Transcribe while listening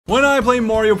When I play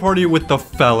Mario Party with the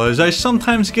fellas, I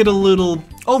sometimes get a little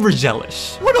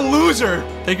overzealous. What a loser!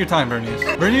 Take your time,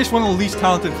 Bernice. Bernice, one of the least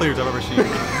talented players I've ever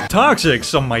seen. Toxic,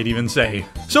 some might even say.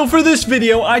 So for this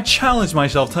video, I challenge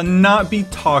myself to not be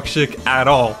toxic at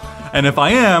all. And if I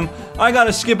am, I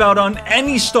gotta skip out on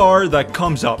any star that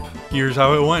comes up. Here's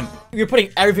how it went. You're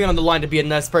putting everything on the line to be a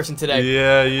nice person today.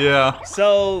 Yeah.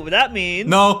 So that means...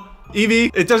 No,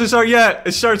 Evie, it doesn't start yet.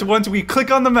 It starts once we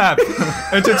click on the map.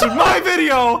 And since it's my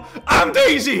video, I'm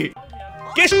Daisy.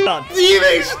 Get done.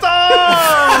 Evie,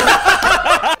 stop!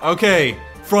 Okay,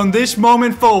 from this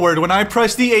moment forward, when I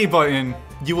press the A button,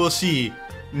 you will see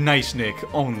Nice Nick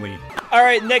only. All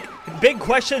right, Nick, big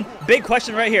question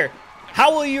right here.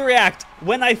 How will you react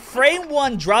when I frame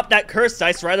one drop that curse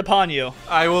dice right upon you?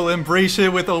 I will embrace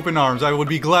it with open arms. I would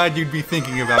be glad you'd be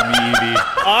thinking about me, Evie.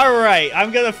 All right,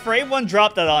 I'm gonna frame one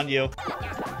drop that on you.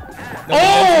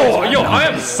 Oh, yo, I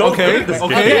am so good at this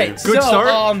game. Okay, good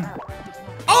start.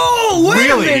 Oh, wait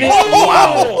Really? a minute! Oh,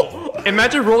 wow.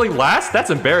 Imagine rolling last? That's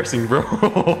embarrassing, bro.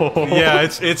 Yeah,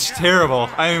 it's terrible.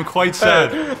 I am quite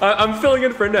sad. Hey, I'm filling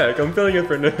in for Nick. I'm filling in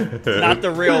for Nick. Not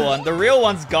the real one. The real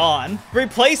one's gone.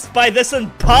 Replaced by this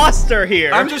imposter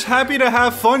here. I'm just happy to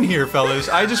have fun here, fellas.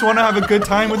 I just want to have a good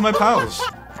time with my pals.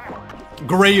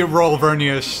 Great roll,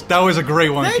 Vernius. That was a great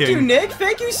one, Thank King. you, Nick.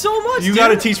 Thank you so much, You dude.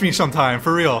 gotta teach me sometime,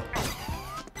 for real.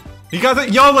 You got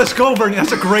that? Yo, let's go, Vernius.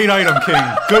 That's a great item, King.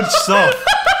 Good stuff.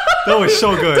 That was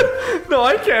so good. No,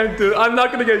 I can't do it. I'm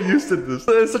not gonna get used to this.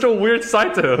 It's such a weird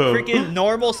sight to him. Freaking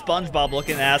normal SpongeBob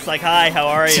looking ass. Like, hi, how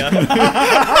are you?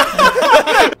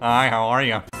 Hi, how are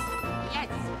you?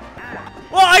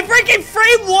 Well, I freaking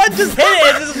framed one. Just hit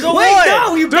it. This is the Wait, one.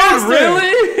 no, you Dude, bastard!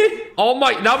 really? Oh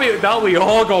my, now we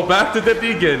all go back to the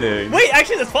beginning. Wait,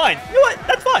 actually, that's fine. You know what?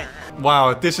 That's fine.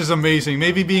 Wow, this is amazing.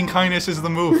 Maybe being kindness is the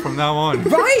move from now on.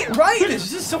 Right. This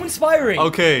is just so inspiring.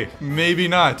 Okay, maybe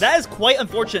not. That is quite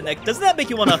unfortunate, Nick. Doesn't that make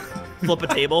you want to flip a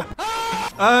table?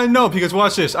 No, because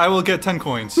watch this. I will get 10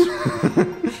 coins.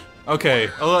 Okay,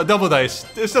 double dice.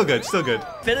 It's still good, still good.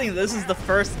 Fitting, this is the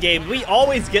first game. We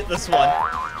always get this one.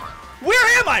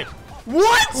 Where am I?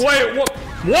 What? Wait, what?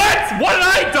 What? What did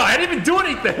I do? I didn't even do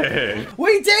anything.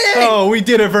 We did it! Oh, we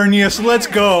did it, Vernius. Let's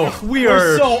go. We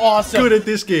are so awesome. good at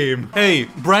this game. Hey,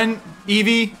 Brent,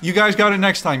 Evie, you guys got it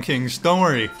next time, Kings. Don't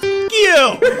worry.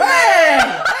 You! Hey!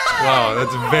 Wow,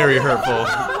 that's very hurtful.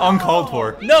 Uncalled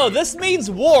for. No, this means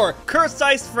war. Curse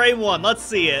dice frame one. Let's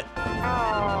see it.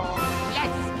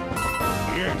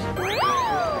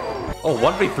 Oh,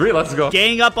 1v3, let's go.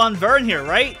 Gang up on Vern here,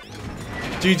 right?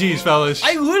 GG's, fellas.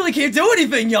 I literally can't do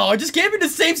anything, y'all. I just came in the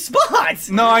same spot.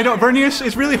 No, I don't. Vernius,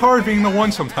 it's really hard being the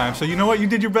one sometimes. So you know what? You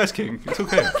did your best, King. It's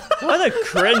okay. What a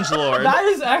cringe lord. That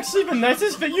is actually the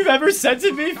nicest thing you've ever said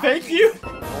to me. Thank you.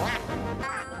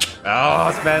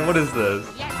 Oh, man, what is this?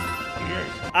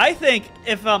 I think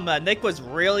if Nick was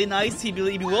really nice, he'd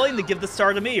be willing to give the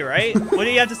star to me, right? What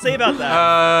do you have to say about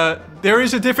that? There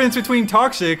is a difference between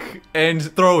toxic and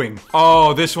throwing.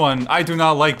 Oh, this one. I do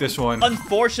not like this one.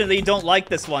 Unfortunately, you don't like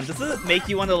this one. Does it make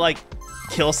you want to, like,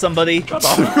 kill somebody?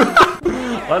 Let's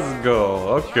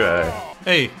go. Okay.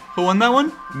 Hey, who won that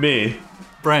one? Me.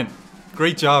 Brent.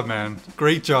 Great job, man.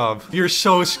 Great job. You're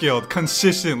so skilled,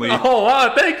 consistently. Oh,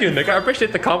 wow, thank you, Nick. I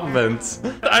appreciate the compliments.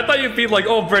 I thought you'd be like,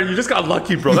 oh, Brent, you just got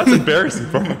lucky, bro. That's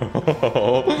embarrassing,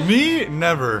 bro. Me?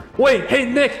 Never. Wait, hey,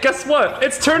 Nick, guess what?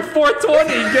 It's turn 420,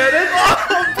 get it?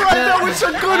 Oh, Brent, that was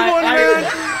a good one, man.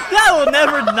 That will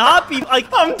never not be, like,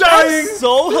 I'm that dying. is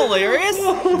so hilarious.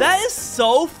 That is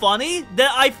so funny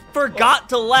that I forgot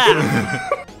to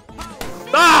laugh.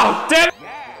 Oh, damn it.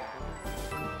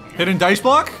 Hidden dice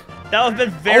block? That would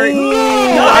have been very...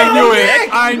 I knew it.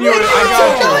 I knew it. I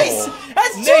got you. Nice.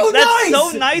 That's Nick, too that's nice.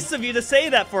 so nice of you to say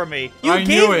that for me. You I gave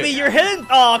knew it. me your hidden...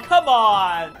 Oh, come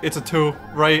on. It's a 2,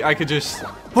 right? I could just...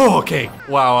 Oh, okay.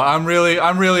 Wow, I'm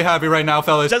really happy right now,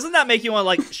 fellas. Doesn't that make you want to,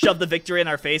 like, shove the victory in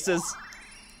our faces?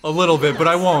 A little bit, but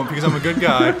I won't because I'm a good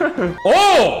guy.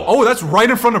 Oh! Oh, that's right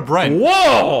in front of Brent.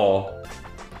 Whoa!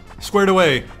 Squared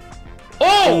away.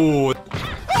 Oh!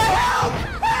 Oh.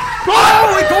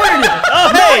 Oh, we cornered it. Oh,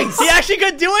 hey, Nice. he actually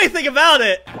couldn't do anything about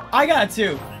it. I got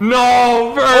 2.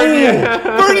 No, Vernius!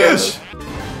 Vernius!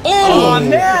 Oh,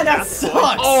 man, that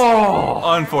sucks. Oh!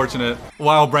 Unfortunate.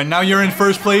 Wow, Brent, now you're in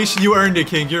first place. You earned it,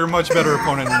 King. You're a much better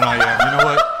opponent than I am. You know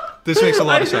what? This makes a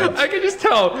lot of sense. I can just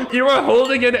tell you are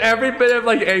holding in every bit of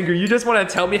like anger. You just want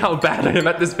to tell me how bad I am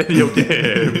at this video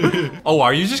game. Oh,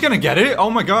 are you just gonna get it? Oh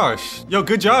my gosh. Yo,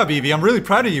 good job, Evie. I'm really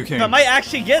proud of you, King. I might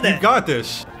actually get it. You got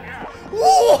this.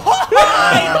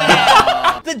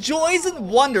 The joys and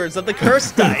wonders of the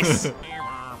curse dice.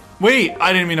 Wait,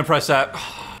 I didn't mean to press that.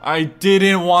 I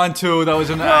didn't want to. That was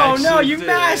an No, accident. no, you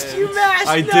mashed. You mashed.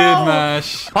 I no. did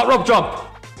mash. Hot rope jump.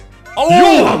 Oh!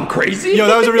 Yo, I'm crazy. Yo,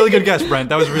 that was a really good guess, Brent.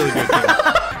 That was a really good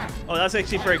guess. Oh, that's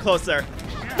actually very close there.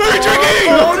 Very tricky!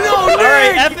 Oh no, All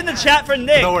right, Nick! F in the chat for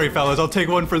Nick. Don't worry, fellas. I'll take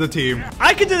one for the team.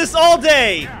 I could do this all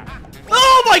day.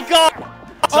 Oh my god.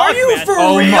 Are you man. for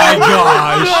Oh real? my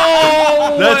gosh.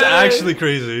 No That's way. actually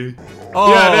crazy.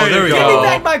 Oh, Yeah, there we you Give go. me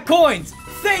back my coins.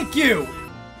 Thank you.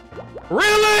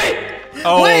 Really?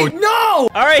 Oh, Wait, no!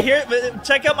 All right, here,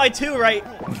 check out my 2, right?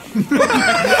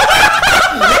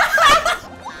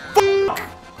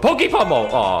 Pokey Pummel.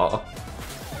 Aw.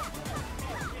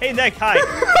 Hey, Nick, hi.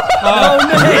 Oh,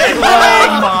 Nick.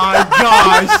 oh my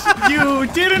gosh. You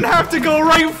didn't have to go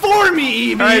right for me,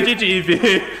 Evie. All right, GG,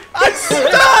 Evie. I'm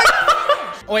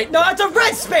stuck! Wait, no, that's a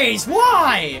red space.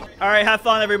 Why? All right, have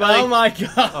fun, everybody. Oh my god.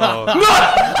 Oh.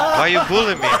 Why you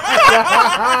bullying me?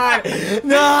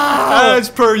 No! As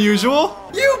per usual.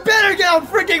 You better get a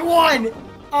freaking 1!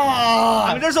 I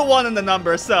Oh, mean, there's a 1 in the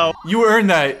number, so. You earned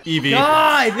that, Evie.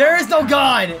 God, there is no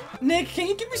God. Nick, can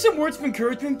you give me some words of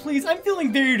encouragement, please? I'm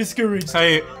feeling very discouraged.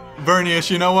 Hey, Vernius,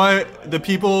 you know what? The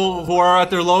people who are at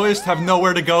their lowest have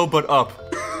nowhere to go but up.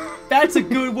 That's a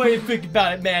good way to think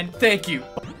about it, man. Thank you.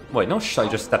 Wait, no, I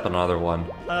just stepped on another one.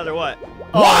 Another what?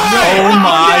 Oh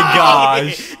my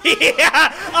gosh.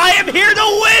 Yeah, I am here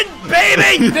to win,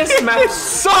 baby. This map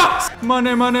sucks.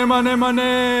 Money, money, money,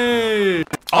 money.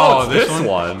 Oh, this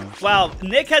one. Wow,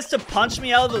 Nick has to punch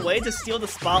me out of the way to steal the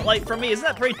spotlight from me. Isn't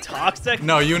that pretty toxic?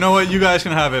 No, you know what? You guys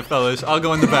can have it, fellas. I'll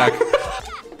go in the back.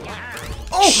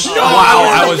 Oh, no! Wow,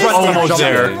 I was missed it. almost At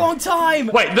there. the wrong time.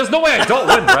 Wait, there's no way I don't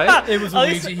win, right? It was At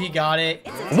least- Luigi. He got it.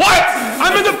 What?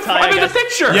 I'm in the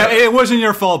picture. Yeah, it wasn't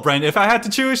your fault, Brent. If I had to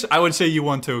choose, I would say you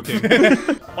won too, King.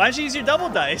 Why don't you use your double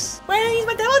dice? Why don't I use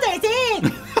my double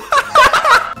dice?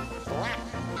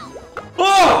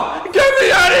 Oh, get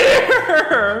me out of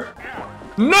here!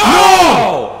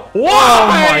 No! Why? Oh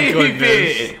my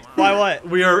goodness. Why what?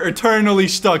 We are eternally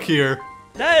stuck here.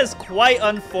 That is quite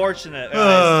unfortunate,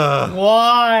 guys.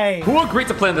 Why? Who agreed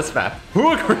to play on this map?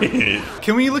 Who agreed?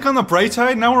 Can we look on the bright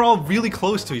side? Now we're all really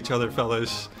close to each other,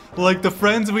 fellas. Like the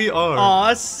friends we are. Aw,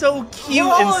 that's so cute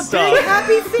We're all and a big stuff.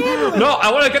 happy family. No,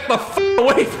 I want to get the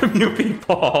away from you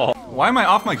people. Why am I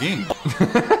off my game?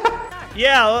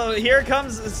 Yeah, well, here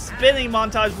comes a spinning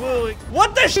montage. Woo.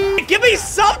 What the shit? Give me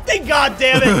something,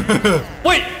 goddammit!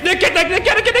 Wait, Nick, get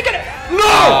it! No!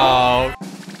 Oh,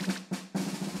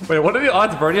 Wait, what are the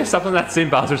odds Bernie is up in that same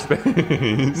Bowser space?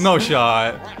 no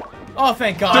shot. Oh,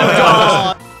 thank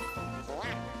God.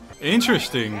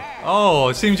 Interesting. Oh,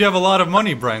 it seems you have a lot of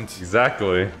money, Brent.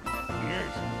 Exactly.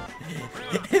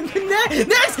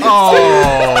 Next.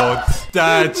 Oh,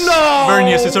 that's... No!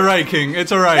 Vernius, it's alright, King. It's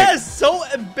That alright. is so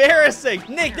embarrassing.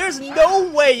 Nick, there's no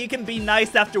way you can be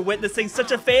nice after witnessing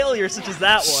such a failure such as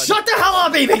that one. Shut the hell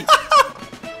up, baby.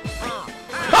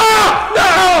 Ah!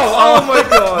 No! Oh my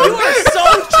god. You are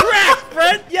so trapped,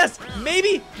 Brent. Yes,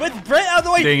 maybe with Brent out of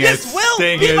the way, Dang this it. will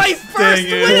Dang be it. my first Dang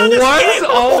it. win on this What? game.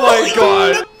 Oh my Holy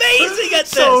god. Amazing at this.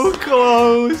 So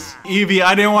close. Evie,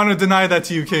 I didn't want to deny that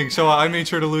to you, King, so I made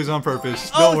sure to lose on purpose.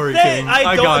 Don't worry, King.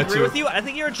 I don't got agree you. with you. I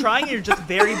think you're trying and you're just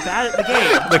very bad at the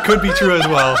game. That could be true as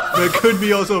well. That could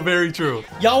be also very true.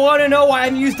 Y'all want to know why I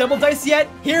haven't used double dice yet?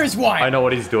 Here's why. I know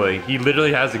what he's doing. He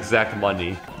literally has exact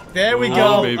money. There we Oh,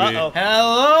 go. baby. Uh-oh.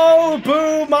 Hello,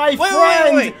 Boo, my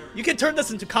friend. Wait. You can turn this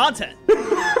into content. You know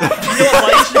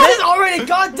what, This is already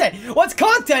content. What's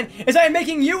content is I'm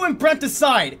making you and Brent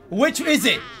decide. Which is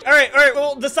it? all right,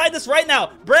 we'll decide this right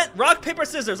now. Brent, rock, paper,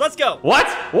 scissors. Let's go. What?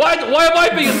 Why am I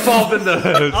being involved in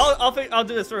this? I'll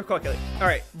do this real quickly. All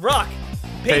right, rock,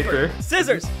 paper, Paper.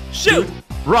 scissors, shoot.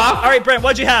 Rock? All right, Brent,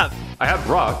 what'd you have? I have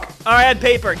rock. All right, I had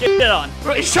paper. Get it on.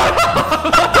 Wait, shut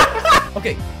up!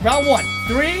 Okay, round 1.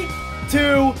 3,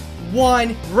 2,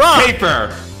 1. Rock.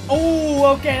 Paper. Oh,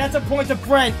 okay, that's a point to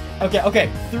Brent.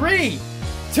 Okay. 3,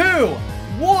 2,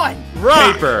 1.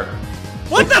 Rock. Paper.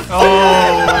 What the fuck?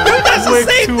 Oh, That's the way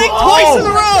same too- thing twice in a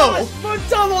oh. row. We're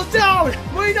double down.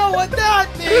 We know what that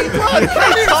means.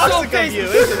 You're so Toxic of you,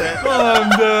 isn't it? I'm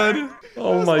dead.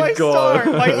 Oh My star,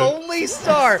 my only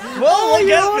star. Well, Oh, we'll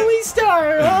your get. only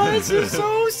star. Oh, this is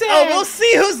so sad. Oh, we'll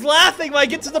see who's laughing when I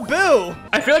get to the boo.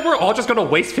 I feel like we're all just gonna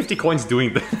waste 50 coins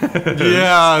doing this.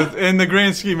 Yeah, in the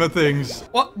grand scheme of things.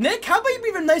 Well, Nick, how about you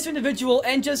be a nice individual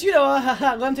and just,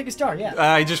 let him take a star, yeah.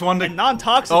 I just wanted to... Oh,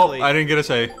 Non-toxically. I didn't get a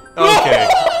say. Okay.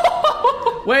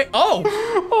 Wait, oh.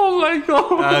 Oh my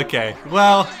god. Okay.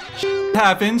 Well,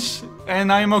 happens,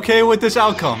 and I'm okay with this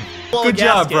outcome. Well, Good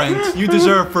job, gasket. Brent. You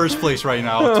deserve first place right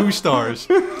now. 2 stars.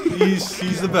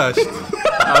 He's the best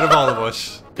out of all of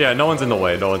us. Yeah, no one's in the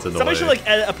way. No one's in the Somebody way. should like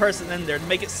edit a person in there to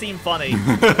make it seem funny.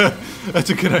 That's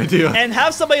a good idea. And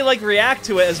have somebody like react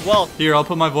to it as well. Here, I'll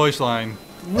put my voice line.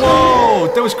 Whoa,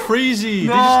 that was crazy. They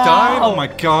just died? Oh my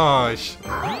gosh.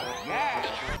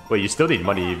 Wait, you still need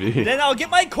money, Evie. Then I'll get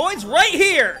my coins right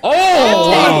here.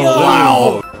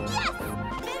 Oh! Wow.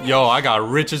 Yo, I got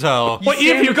rich as hell. Wait,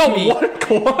 Evie, you got one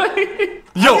coin?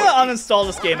 Yo, I'm gonna uninstall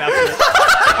this game after this.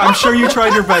 I'm sure you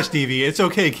tried your best, Evie. It's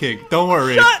okay, King. Don't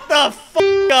worry. Shut the f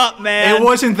up, man. It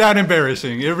wasn't that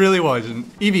embarrassing. It really wasn't.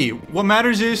 Evie, what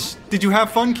matters is, did you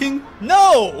have fun, King?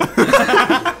 No!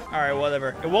 Alright,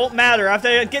 whatever. It won't matter after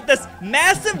I get this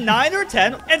massive 9 or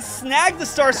 10 and snag the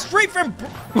star straight from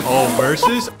Oh,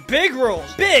 versus? big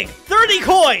rolls. Big 30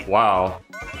 coin! Wow.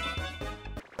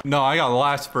 No, I got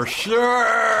last for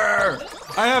sure.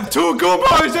 I have 2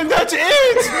 Goombas and that's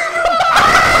it.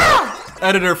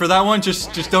 Editor, for that one,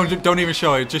 just don't even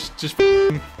show it. Just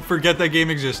forget that game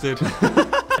existed.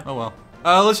 Oh well.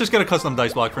 Let's just get a custom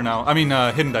dice block for now. I mean,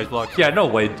 hidden dice block. Yeah, no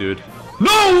way, dude.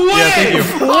 No way! Yeah, thank you.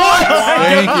 What?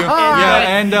 Thank you.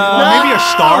 Yeah, and maybe a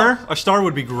star. A star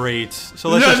would be great. So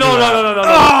let's just do that. No.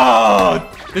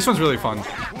 Oh, this one's really fun.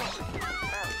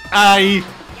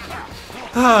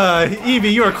 Evie,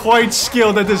 you are quite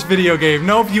skilled at this video game.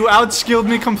 Nope, you outskilled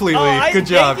me completely. Good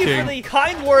job, Thank you King. for the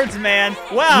kind words, man.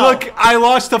 Wow. Look, I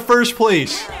lost the first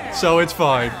place, so it's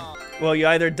fine. Well, you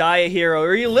either die a hero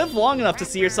or you live long enough to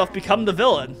see yourself become the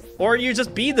villain. Or you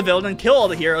just be the villain and kill all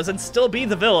the heroes and still be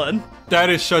the villain. That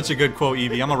is such a good quote,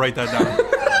 Evie. I'm gonna write that down.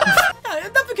 Yeah,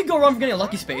 nothing could go wrong from getting a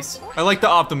lucky space. I like the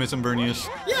optimism, Bernius.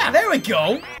 Yeah, there we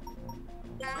go.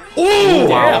 Oh,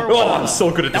 wow. Damn. Oh, I'm so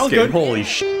good at this was game. good. Holy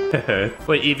shit.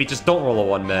 Wait, Evie, just don't roll a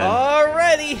 1, man.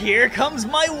 Alrighty, here comes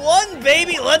my 1,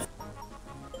 baby. Let's.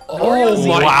 Oh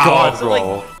my Wow. god, So,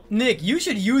 bro. Nick, you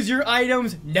should use your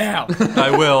items now. I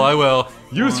will.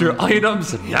 Use your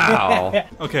items now.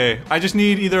 Okay, I just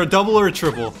need either a double or a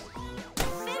triple.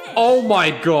 Oh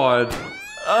my god.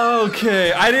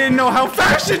 Okay, I didn't know how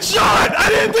fast it shot! I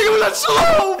didn't think it was that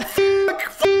slow!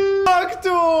 Fuck,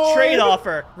 dude! trade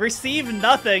offer. Receive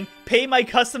nothing. Pay my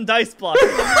custom dice block.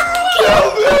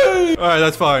 Alright,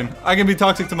 that's fine. I can be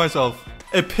toxic to myself.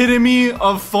 Epitome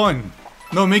of fun.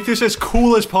 No, make this as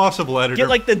cool as possible, editor. Get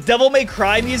like the Devil May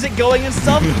Cry music going and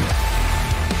stuff.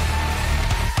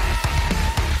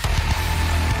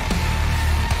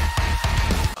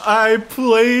 I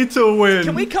play to win.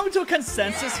 Can we come to a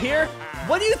consensus here?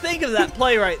 What do you think of that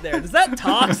play right there? Is that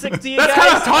toxic to you guys? That's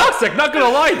kind of toxic, not gonna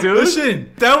lie, dude.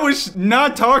 Listen, that was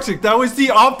not toxic. That was the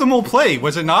optimal play,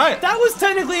 was it not? That was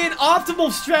technically an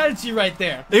optimal strategy right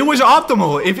there. It was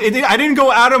optimal. I didn't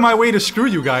go out of my way to screw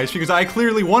you guys because I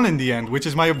clearly won in the end, which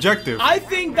is my objective. I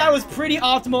think that was pretty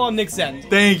optimal on Nick's end.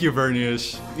 Thank you,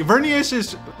 Vernius. Vernius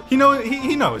is he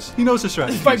knows the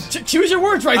strategy. But choose your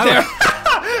words right there.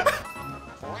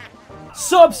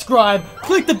 Subscribe,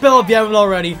 click the bell if you haven't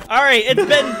already. Alright, it's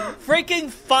been freaking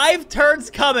 5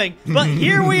 turns coming, but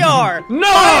here we are.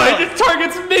 No, it just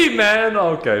targets me, man.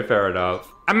 Okay, fair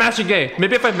enough. I'm mashing gay.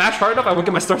 Maybe if I mash hard enough, I won't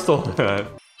get my star stolen.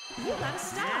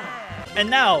 And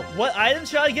now, what item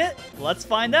should I get? Let's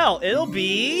find out. It'll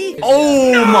be...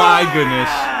 Oh my goodness.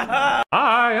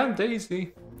 Hi, I'm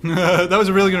Daisy. That was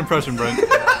a really good impression, Brent.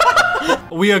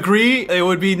 We agree it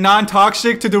would be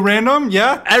non-toxic to do random,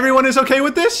 yeah? Everyone is okay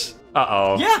with this?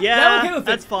 Uh-oh. Yeah, I'm okay with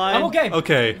that's it. fine. I'm okay.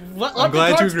 Okay, Let I'm the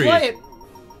glad you cards agree. play it.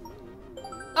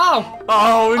 Oh.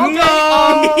 Oh Okay.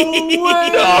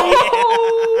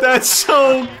 no! That's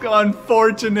so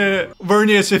unfortunate.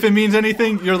 Vernius, if it means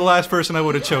anything, you're the last person I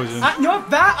would have chosen. You know what?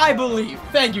 That I believe.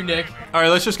 Thank you, Nick. Alright,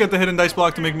 let's just get the hidden dice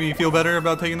block to make me feel better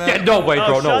about taking that. Yeah, no way,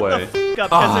 bro, no shut way. the f up,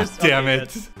 'cause Ah, there's- damn okay,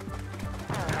 it. good.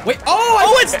 Wait.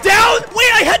 Oh, it's down!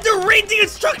 Wait, I had to read the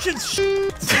instructions!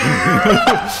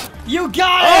 You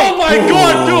got Oh it. my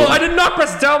god, dude, I did not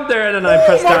press down there and then I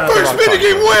pressed down. My at the first wrong time.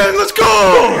 minigame win! Let's go!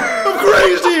 I'm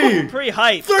crazy! Pretty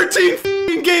hype. 13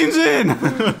 f***ing games in!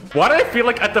 Why do I feel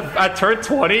like at turn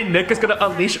 20, Nick is gonna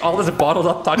unleash all this bottled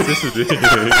up toxicity?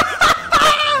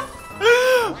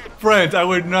 Brent, I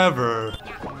would never.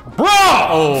 Bro!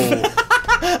 Oh.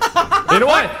 You know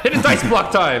what? Hidden dice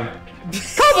block time.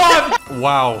 Come on!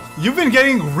 Wow. You've been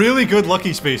getting really good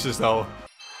lucky spaces, though.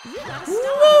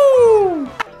 Woo!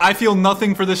 I feel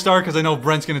nothing for this star because I know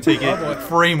Brent's gonna take it.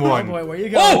 Frame one. Boy, where you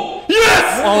going? Oh!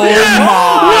 Yes! Oh yes!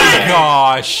 my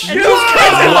gosh.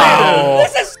 Wow.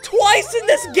 This is twice in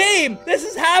this game! This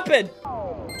has happened!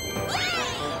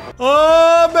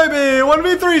 Oh, baby.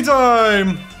 1v3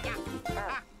 time.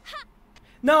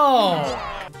 No.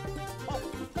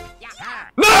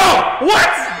 No! What?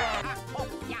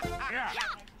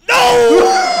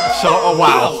 No! So, oh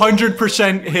wow,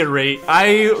 100% hit rate.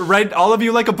 I read all of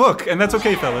you like a book, and that's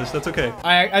okay, fellas. That's okay.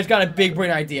 I just got a big brain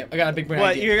idea. I got a big brain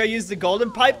What, idea. you're gonna use the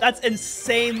golden pipe? That's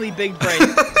insanely big brain.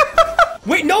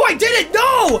 Wait, no, I didn't!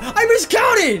 No! I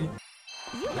miscounted!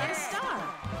 You got a star.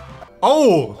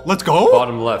 Oh, let's go.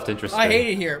 Bottom left, interesting. I hate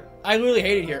it here. I literally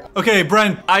hate it here. Okay,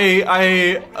 Brent,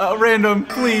 random,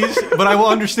 please, but I will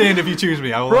understand if you choose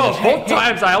me. I will. Bro, understand. both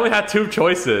times I only had 2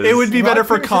 choices. It would be better Rock,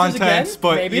 for paper, scissors content, again?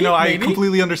 but Maybe, you know, I maybe.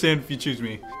 completely understand if you choose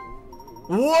me.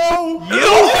 Whoa!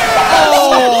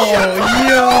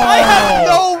 Oh, I have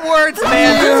no words,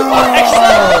 man.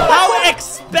 How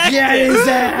expected. Get his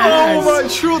ass! Oh my,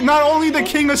 true. Not only the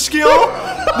king of skill,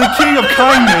 the king of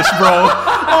kindness, bro.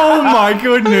 Oh my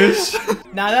goodness.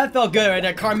 Now that felt good right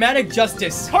there. Karmatic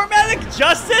justice. Karmatic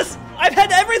justice? I've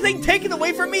had everything taken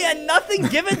away from me and nothing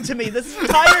given to me this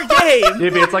entire game.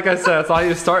 Evie, it's like I said, it's how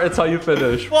you start, it's how you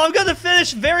finish. Well, I'm gonna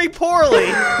finish very poorly.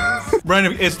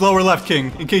 Brandon, it's lower left,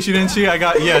 king. In case you didn't see, I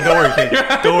got. Yeah, don't worry, king.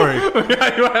 Don't worry.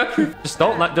 Just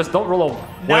don't roll a.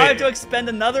 Now I have Wait. to expend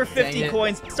another 50 it.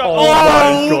 coins. Start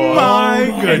Oh Oh my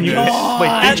my goodness. Wait,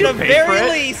 At did you the pay very for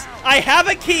it? least, I have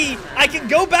a key. I can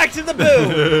go back to the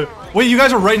boo. Wait, you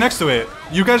guys are right next to it.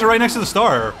 You guys are right next to the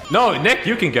star. No, Nick,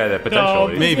 you can get it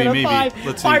potentially. Maybe, Get a maybe. Five.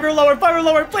 Let's see. Five or lower,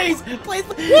 please, please.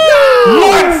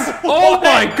 What? Oh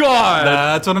my god!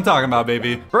 That's what I'm talking about,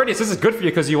 baby. Bernice, this is good for you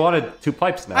because you wanted 2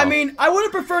 pipes now. I mean, I would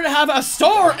have preferred to have a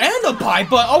star and a pipe,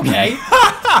 but okay.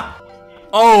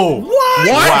 Oh. What?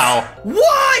 Wow.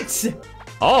 What?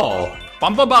 oh.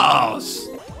 Bumpa balls.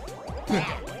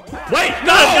 Wait,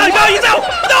 No!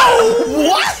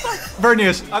 What?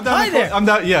 Vernius, I'm down. Hi there. I'm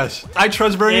down. Yes, I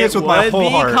trust Vernius It with my would whole be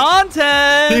heart.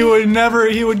 content. He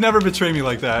would never betray me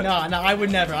like that. No, I would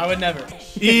never.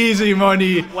 Easy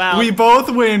money. Wow. We both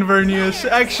win, Vernius.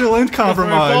 Excellent We're both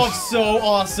compromise. so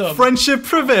awesome. Friendship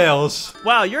prevails.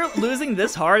 Wow, you're losing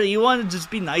this hard. You want to just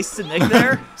be nice to Nick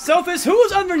there? Sophus, who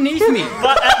is underneath me?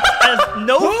 But at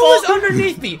no Who fault. is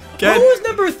underneath me? Get- Who is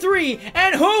number 3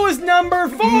 and who is number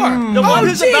 4? The one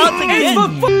who's about to it's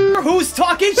get- the who's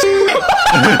talking shit.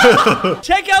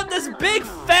 Check out this big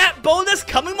fat bonus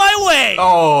coming my way.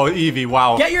 Oh, Evie,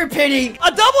 wow. Get your pity.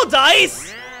 A double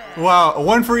dice. Wow,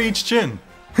 one for each chin.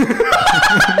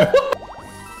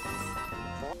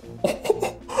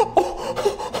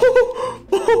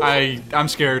 I'm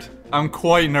scared. I'm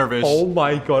quite nervous. Oh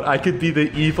my god, I could be the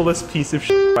evilest piece of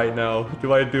shit right now.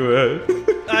 Do I do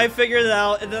it? I figured it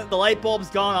out. The light bulb's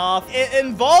gone off. It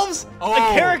involves Oh. a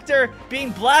character being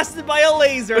blasted by a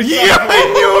laser. Yeah,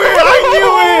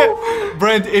 I knew it!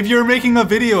 Brent, if you're making a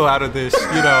video out of this,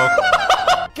 you know.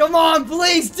 Come on,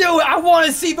 please do it. I want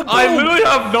to see the boom. I literally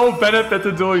have no benefit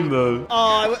to doing this.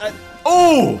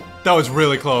 Oh! That was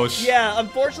really close. Yeah,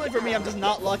 unfortunately for me, I'm just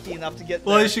not lucky enough to get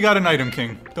Well, at there. least you got an item,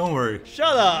 King. Don't worry.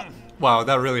 Shut up. Wow,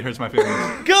 that really hurts my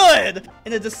feelings. Good!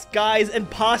 In a disguise,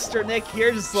 imposter Nick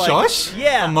here just like... Shush?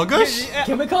 Yeah. Among Us? Yeah.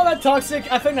 Can we call that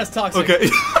toxic? I think that's toxic. Okay.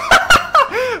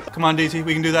 Come on, Daisy,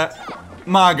 we can do that.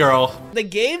 My girl. The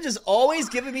game just always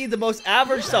giving me the most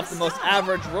average stuff. The most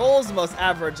average rolls, the most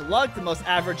average luck, the most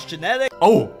average genetic.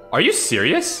 Oh. Are you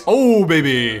serious? Oh,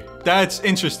 baby. That's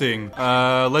interesting.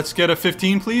 Let's get a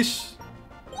 15, please.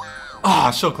 Ah,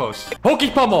 so close.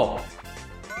 Pokey Pummel!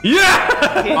 Yeah!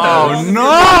 Oh,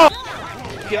 no!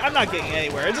 Yeah, I'm not getting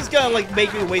anywhere. It's just gonna like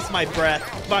make me waste my breath,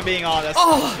 if I'm being honest.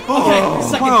 Oh, okay.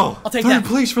 Second. Wow. I'll take Third that.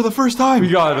 place for the first time. We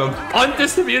got him.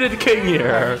 Undisputed king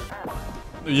here.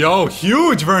 Yo,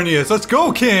 huge, Vernius. Let's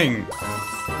go, King.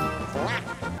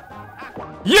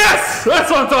 Yes! That's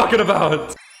what I'm talking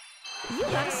about! You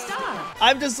got a star.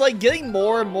 I'm just like getting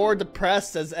more and more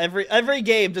depressed as every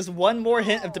game, just one more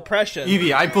hint of depression.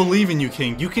 Evie, I believe in you,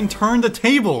 King. You can turn the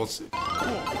tables. You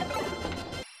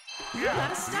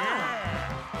got a star.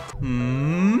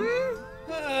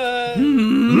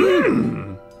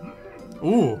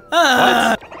 Ooh.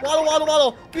 Waddle,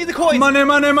 waddle, give me the coins. Money,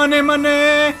 money, money,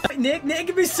 money. Nick,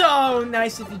 it'd be so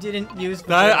nice if you didn't use.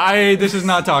 This is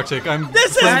not toxic.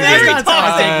 This is playing very games. not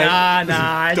toxic. I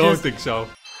Nah, I don't just- think so.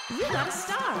 You got a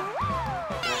star.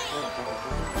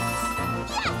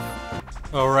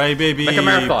 All right, baby. Like a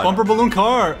marathon. Bumper balloon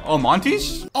car. Oh,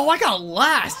 Monty's? Oh, I got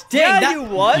last. Dang, Yeah, that. you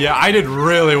what? Yeah, I did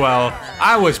really well.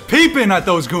 I was peeping at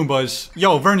those Goombas.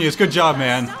 Yo, Vernius, good job,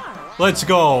 man. Let's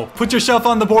go. Put yourself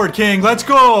on the board, King. Let's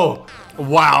go.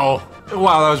 Wow.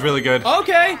 Wow, that was really good.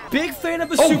 Okay. Big fan of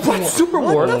the Oh, Super what? War. Super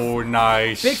War? Oh,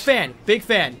 nice. Big fan. Big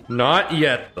fan. Not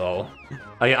yet, though.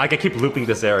 I can keep looping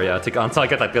this area until I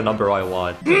get like the number I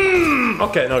want.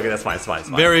 Okay, that's fine, it's fine.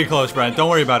 Very close, Brent.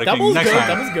 Don't worry about it, That King. was Next good. time.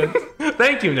 That was good.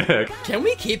 Thank you, Nick. Can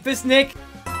we keep this, Nick?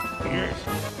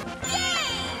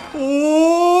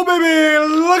 Oh, baby.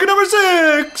 Lucky number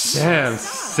 6. Damn,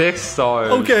 6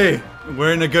 stars. Okay,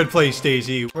 we're in a good place,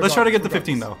 Daisy. Let's try to get the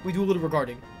 15 though. We do a little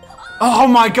regarding. Oh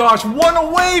my gosh, one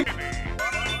away!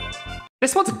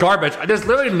 This one's garbage. There's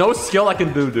literally no skill I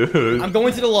can do, dude. I'm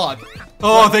going to the log.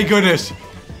 Oh, thank goodness.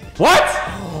 What?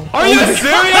 Are you I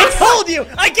serious? told you!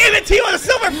 I gave it to you on a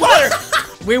silver platter!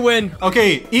 We win.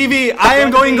 Okay, Evie, I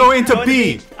am going to go into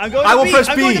B. I'm going I to will B. press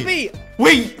I'm B. going to B.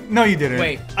 Wait, no you didn't.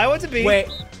 Wait. I went to B. Wait.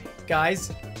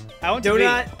 Guys, I went to do B.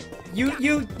 not.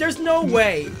 There's no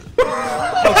way.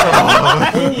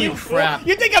 Holy crap.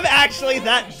 You think I'm actually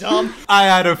that dumb? I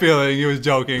had a feeling he was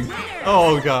joking.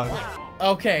 Oh god.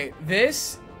 Okay,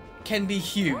 this can be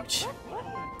huge.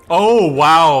 Oh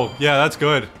wow. Yeah, that's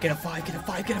good. Get a 5, get a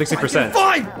 5, get a 60%. 5, get a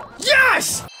 5!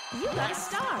 Yes! You got a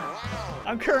star.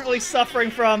 I'm currently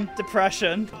suffering from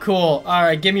depression. Cool.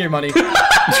 Alright, give me your money.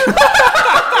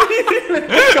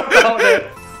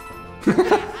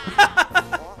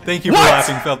 Thank you for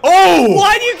laughing, Phil. Oh!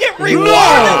 Why do you get rewarded for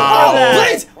Oh,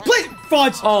 that? please!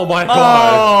 Fudge! Oh my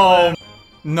god. Oh!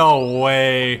 No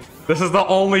way. This is the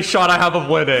only shot I have of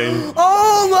winning.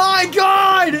 Oh my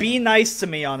god! Be nice to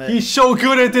me on it. He's so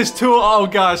good at this too. Oh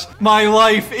gosh. My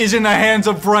life is in the hands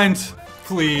of Brent.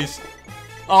 Please.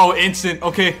 Oh, instant.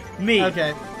 Okay. Me.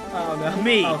 Okay. Oh no.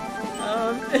 Me.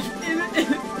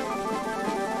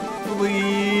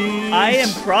 Please. I am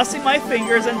crossing my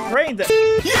fingers and praying that.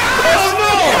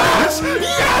 Yes!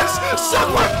 Yes! Suck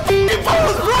my f***ing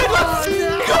balls right, let's go!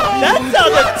 That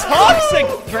sounded toxic.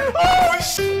 Oh,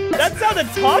 shit! That sounded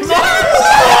toxic.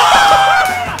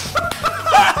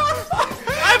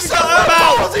 I'm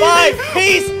out. Bye.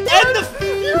 Peace. End the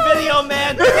video,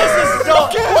 man. This is so.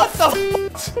 What the?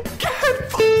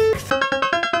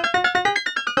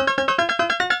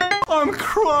 I'm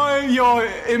crying, yo.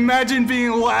 Imagine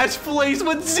being last place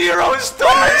with 0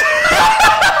 stars.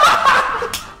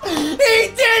 He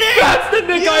did it! That's the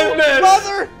Nick I missed.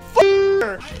 Mother.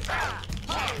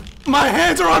 My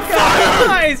hands are on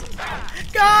fire.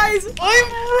 Guys! I'm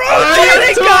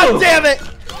rotating. God damn it.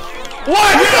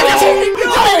 What?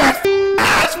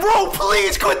 Ass, bro,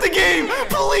 please quit the game.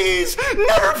 Please.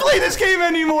 Never play this game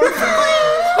anymore.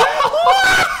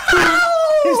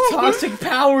 His toxic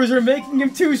powers are making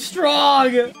him too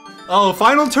strong! Oh,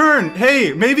 final turn.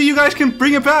 Hey, maybe you guys can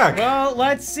bring it back. Well,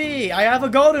 let's see. I have a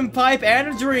golden pipe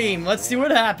and a dream. Let's see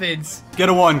what happens. Get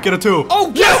a 1, get a 2.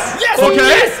 Oh, yes! Yes! Okay.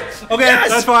 Yes! Okay, Yes!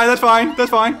 that's fine, that's fine, that's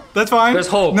fine, that's fine. There's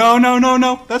hope. No,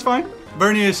 that's fine.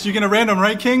 Bernius, you're gonna random,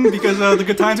 right, King? Because the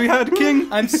good times we had,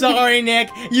 King? I'm sorry, Nick.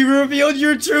 You revealed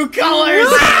your true colors!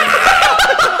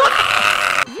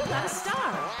 You got a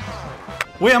star.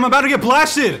 Wait, I'm about to get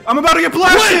blasted! I'm about to get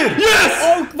blasted! Yes!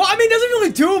 Oh, well, I mean, it doesn't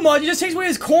really do much. It just takes away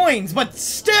his coins. But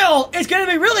still, it's gonna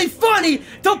be really funny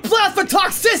to blast the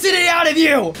toxicity out of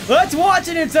you! Let's watch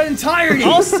it in its entirety!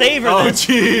 I'll savor Oh, this.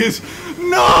 jeez.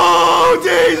 No,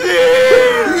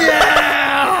 Daisy!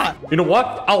 Yeah! You know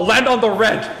what? I'll land on the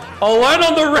red. I'll land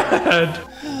on the red.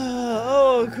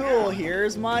 Oh, cool.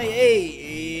 Here's my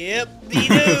 8.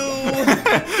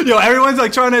 Yep-de-doo. Yo, everyone's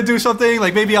like trying to do something,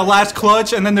 like maybe a last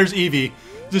clutch, and then there's Eevee.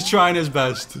 Just trying his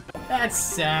best. That's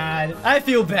sad. I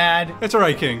feel bad. It's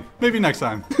alright, King. Maybe next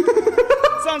time.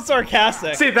 Sounds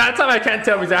sarcastic. See, that time I can't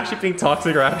tell if he's actually being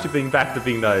toxic or actually being back to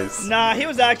being nice. Nah, he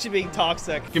was actually being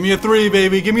toxic. Give me a 3,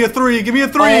 baby. Give me a 3. Give me a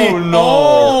 3. Oh no.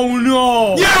 Oh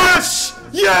no! Yes!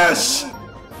 Yes!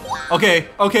 Okay,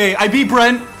 okay. I beat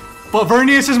Brent, but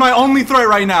Vernius is my only threat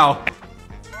right now.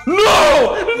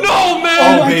 No! No, man!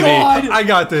 Oh, my baby. God. I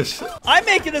got this. I'm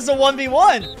making this a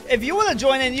 1v1. If you want to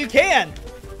join in, you can.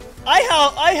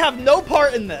 I have no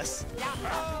part in this.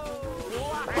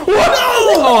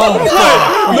 Oh,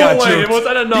 we No got way, you. it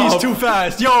wasn't enough. He's too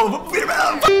fast. Yo,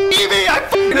 Eevee,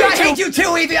 I hate you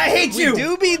too, Evie. I hate you.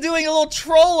 Do be doing a little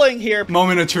trolling here.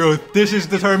 Moment of truth. This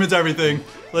determines everything.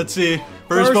 Let's see.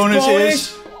 First bonus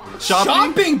is shopping.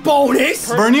 Shopping bonus.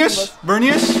 Vernius?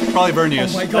 Vernius? Probably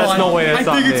Vernius. Oh my god! There's no way that's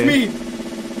I think not it's me. me.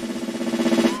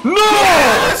 No!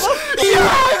 Yes!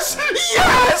 Yes!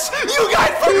 Yes! You guys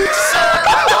fucking suck!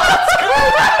 Let's go!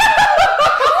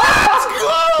 Let's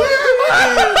go!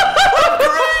 I'm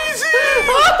crazy!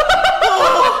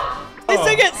 At least I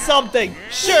get something.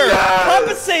 Sure, Yes!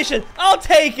 compensation. I'll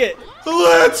take it.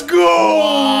 Let's go!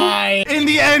 Why? In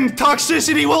the end,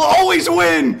 toxicity will always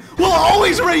win! Will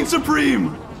always reign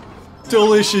supreme!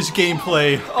 Delicious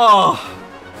gameplay. Oh,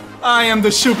 I am the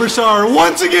superstar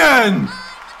once again!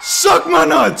 Suck my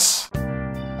nuts!